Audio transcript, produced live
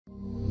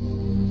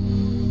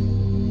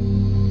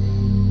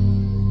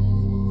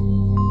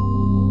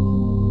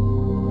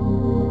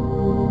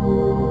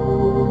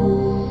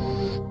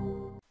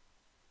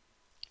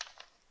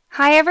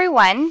Hi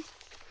everyone,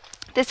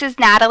 this is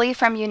Natalie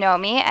from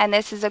Unomy, and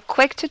this is a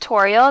quick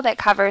tutorial that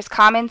covers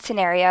common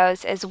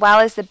scenarios as well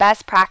as the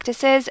best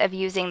practices of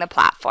using the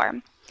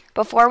platform.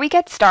 Before we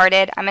get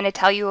started, I'm going to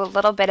tell you a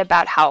little bit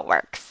about how it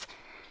works.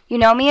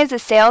 Unomy is a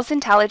sales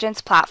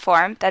intelligence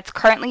platform that's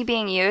currently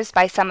being used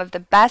by some of the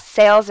best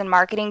sales and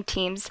marketing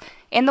teams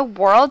in the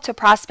world to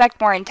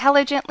prospect more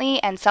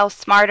intelligently and sell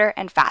smarter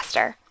and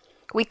faster.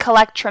 We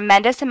collect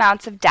tremendous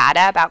amounts of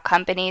data about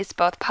companies,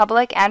 both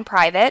public and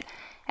private,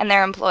 and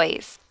their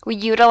employees. We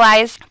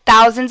utilize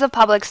thousands of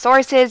public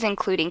sources,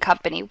 including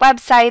company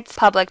websites,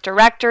 public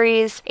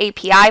directories,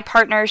 API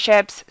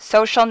partnerships,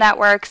 social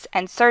networks,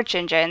 and search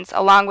engines,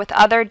 along with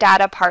other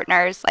data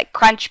partners like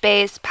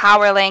Crunchbase,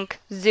 PowerLink,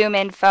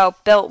 ZoomInfo,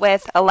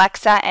 BuiltWith,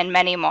 Alexa, and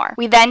many more.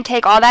 We then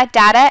take all that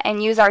data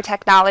and use our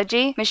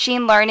technology,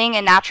 machine learning,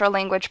 and natural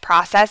language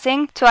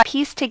processing to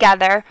piece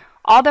together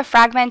all the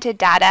fragmented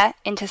data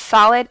into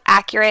solid,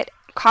 accurate,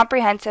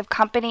 comprehensive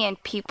company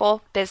and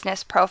people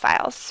business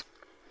profiles.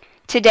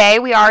 Today,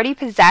 we already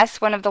possess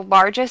one of the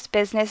largest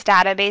business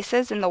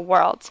databases in the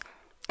world,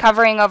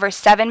 covering over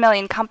 7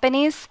 million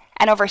companies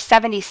and over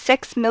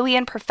 76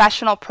 million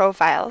professional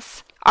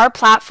profiles. Our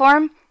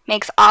platform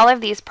makes all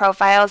of these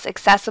profiles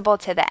accessible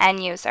to the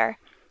end user.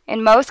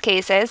 In most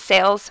cases,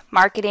 sales,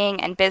 marketing,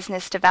 and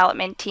business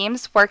development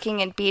teams working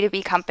in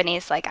B2B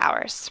companies like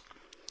ours.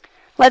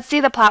 Let's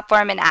see the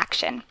platform in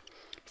action.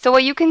 So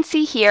what you can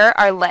see here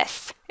are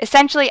lists.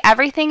 Essentially,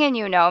 everything in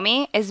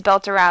Unomy is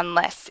built around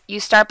lists. You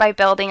start by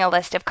building a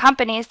list of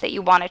companies that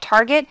you want to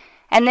target,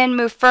 and then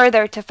move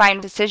further to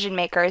find decision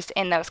makers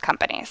in those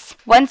companies.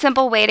 One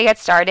simple way to get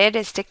started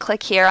is to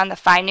click here on the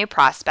Find New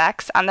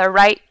Prospects. On the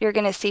right, you're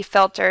going to see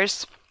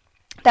filters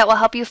that will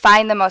help you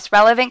find the most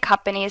relevant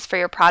companies for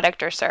your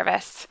product or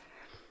service.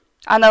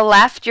 On the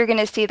left, you're going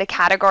to see the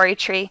category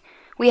tree.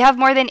 We have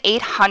more than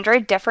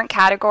 800 different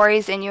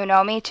categories in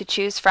Unomy to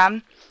choose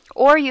from,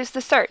 or use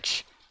the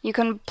search. You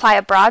can apply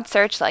a broad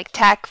search like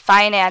tech,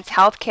 finance,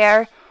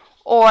 healthcare,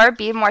 or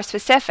be more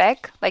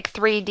specific like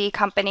 3D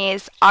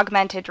companies,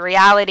 augmented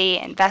reality,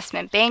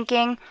 investment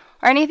banking,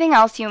 or anything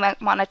else you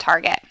might want to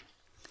target.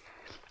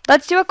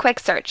 Let's do a quick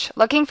search,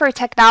 looking for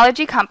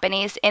technology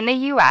companies in the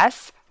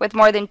US with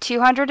more than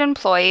 200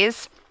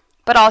 employees,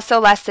 but also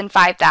less than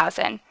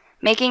 5,000,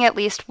 making at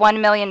least $1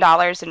 million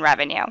in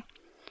revenue.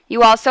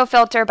 You also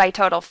filter by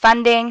total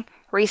funding,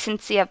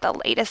 recency of the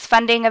latest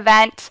funding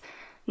event,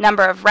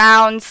 number of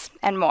rounds,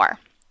 and more.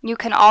 You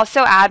can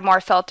also add more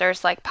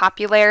filters like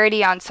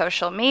popularity on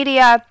social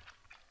media,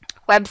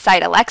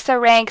 website Alexa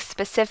ranks,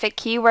 specific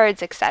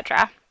keywords,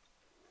 etc.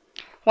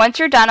 Once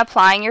you're done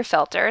applying your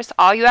filters,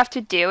 all you have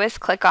to do is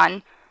click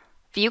on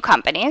View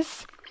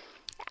Companies,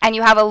 and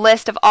you have a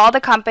list of all the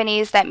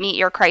companies that meet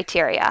your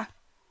criteria.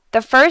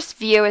 The first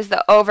view is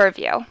the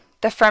overview,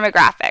 the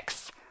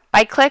firmographics.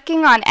 By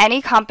clicking on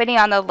any company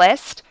on the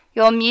list,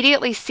 you'll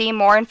immediately see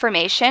more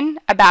information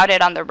about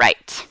it on the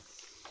right.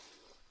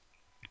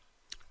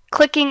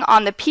 Clicking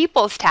on the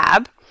People's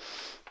tab,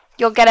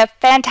 you'll get a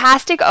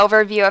fantastic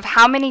overview of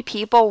how many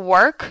people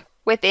work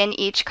within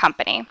each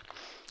company.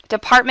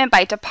 Department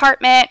by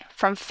department,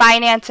 from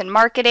finance and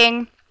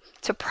marketing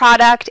to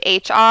product,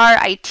 HR,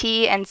 IT,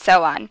 and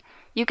so on.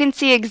 You can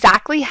see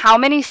exactly how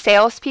many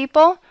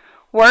salespeople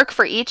work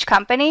for each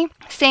company.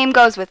 Same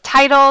goes with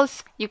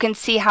titles. You can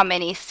see how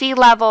many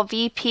C-level,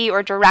 VP,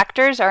 or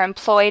directors are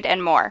employed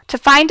and more. To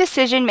find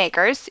decision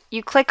makers,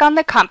 you click on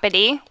the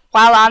company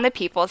while on the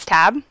People's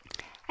tab,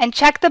 and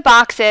check the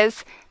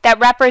boxes that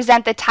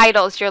represent the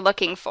titles you're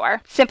looking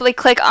for. Simply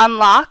click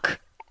Unlock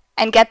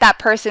and get that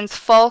person's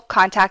full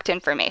contact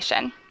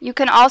information. You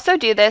can also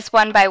do this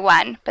one by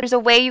one, but there's a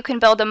way you can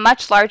build a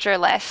much larger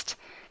list.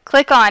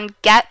 Click on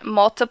Get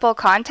Multiple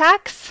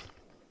Contacts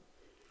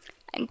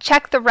and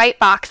check the right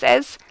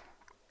boxes.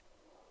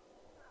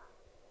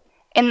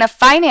 In the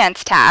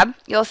Finance tab,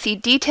 you'll see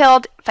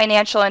detailed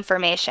financial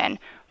information.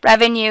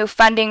 Revenue,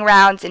 funding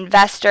rounds,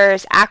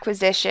 investors,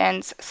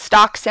 acquisitions,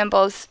 stock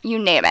symbols, you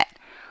name it.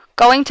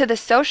 Going to the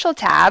Social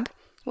tab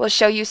will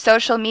show you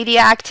social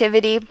media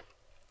activity.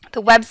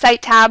 The Website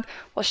tab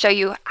will show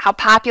you how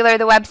popular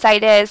the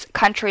website is,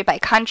 country by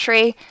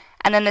country.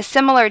 And then the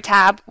Similar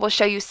tab will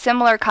show you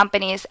similar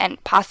companies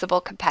and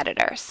possible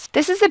competitors.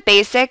 This is a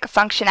basic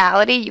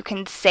functionality. You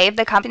can save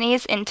the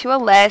companies into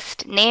a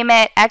list, name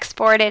it,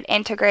 export it,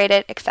 integrate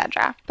it,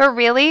 etc. But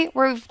really,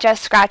 we've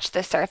just scratched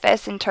the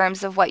surface in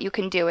terms of what you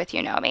can do with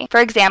Unomy.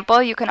 For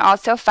example, you can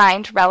also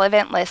find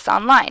relevant lists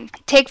online.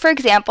 Take, for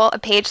example, a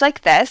page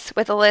like this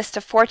with a list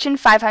of Fortune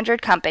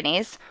 500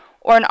 companies,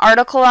 or an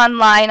article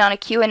online on a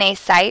Q&A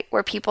site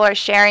where people are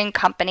sharing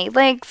company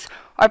links,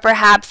 or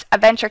perhaps a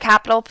venture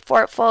capital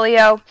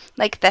portfolio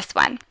like this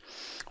one.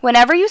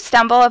 Whenever you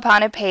stumble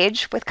upon a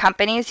page with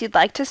companies you'd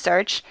like to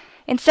search,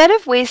 instead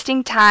of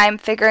wasting time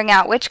figuring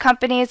out which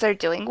companies are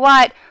doing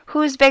what,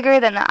 who's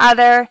bigger than the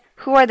other,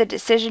 who are the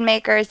decision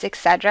makers,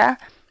 etc.,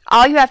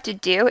 all you have to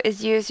do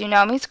is use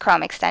Unomy's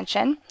Chrome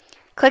extension,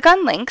 click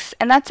on links,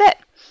 and that's it.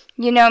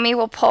 Unomy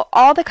will pull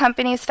all the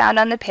companies found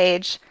on the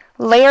page,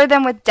 layer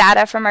them with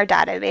data from our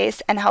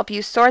database, and help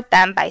you sort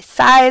them by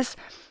size,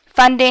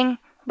 funding,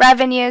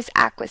 revenues,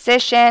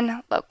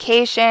 acquisition,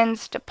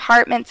 locations,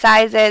 department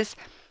sizes,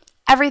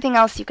 everything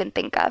else you can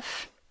think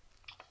of.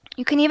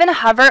 You can even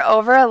hover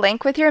over a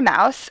link with your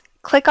mouse,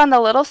 click on the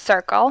little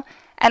circle,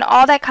 and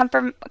all that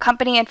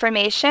company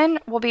information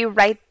will be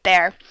right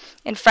there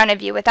in front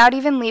of you without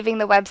even leaving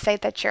the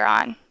website that you're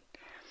on.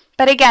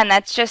 But again,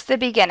 that's just the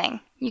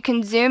beginning. You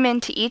can zoom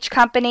into each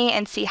company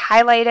and see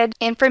highlighted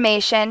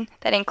information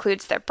that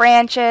includes their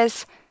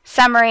branches,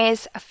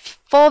 summaries, a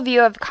full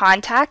view of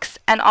contacts,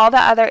 and all the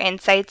other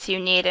insights you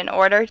need in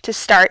order to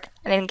start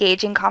an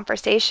engaging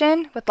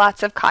conversation with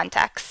lots of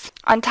context.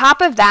 On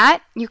top of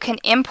that, you can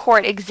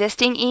import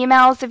existing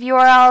emails of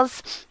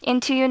URLs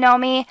into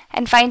Unomy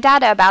and find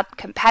data about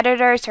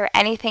competitors or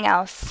anything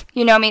else.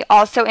 Unomy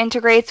also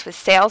integrates with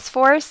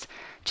Salesforce.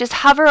 Just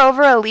hover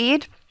over a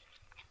lead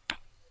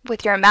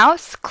with your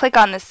mouse, click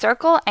on the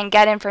circle, and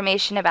get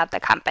information about the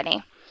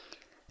company.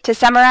 To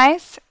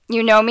summarize,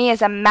 Unomy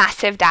is a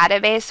massive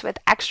database with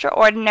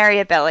extraordinary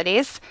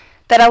abilities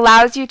that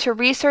allows you to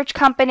research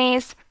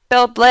companies,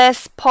 build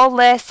lists, pull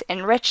lists,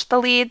 enrich the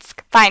leads,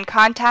 find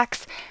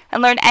contacts,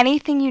 and learn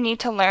anything you need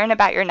to learn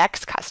about your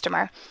next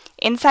customer,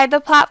 inside the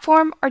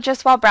platform or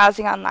just while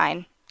browsing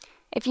online.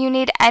 If you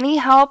need any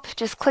help,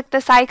 just click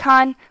this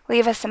icon,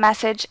 leave us a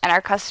message, and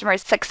our customer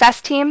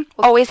success team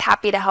will always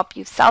happy to help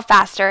you sell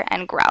faster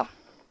and grow.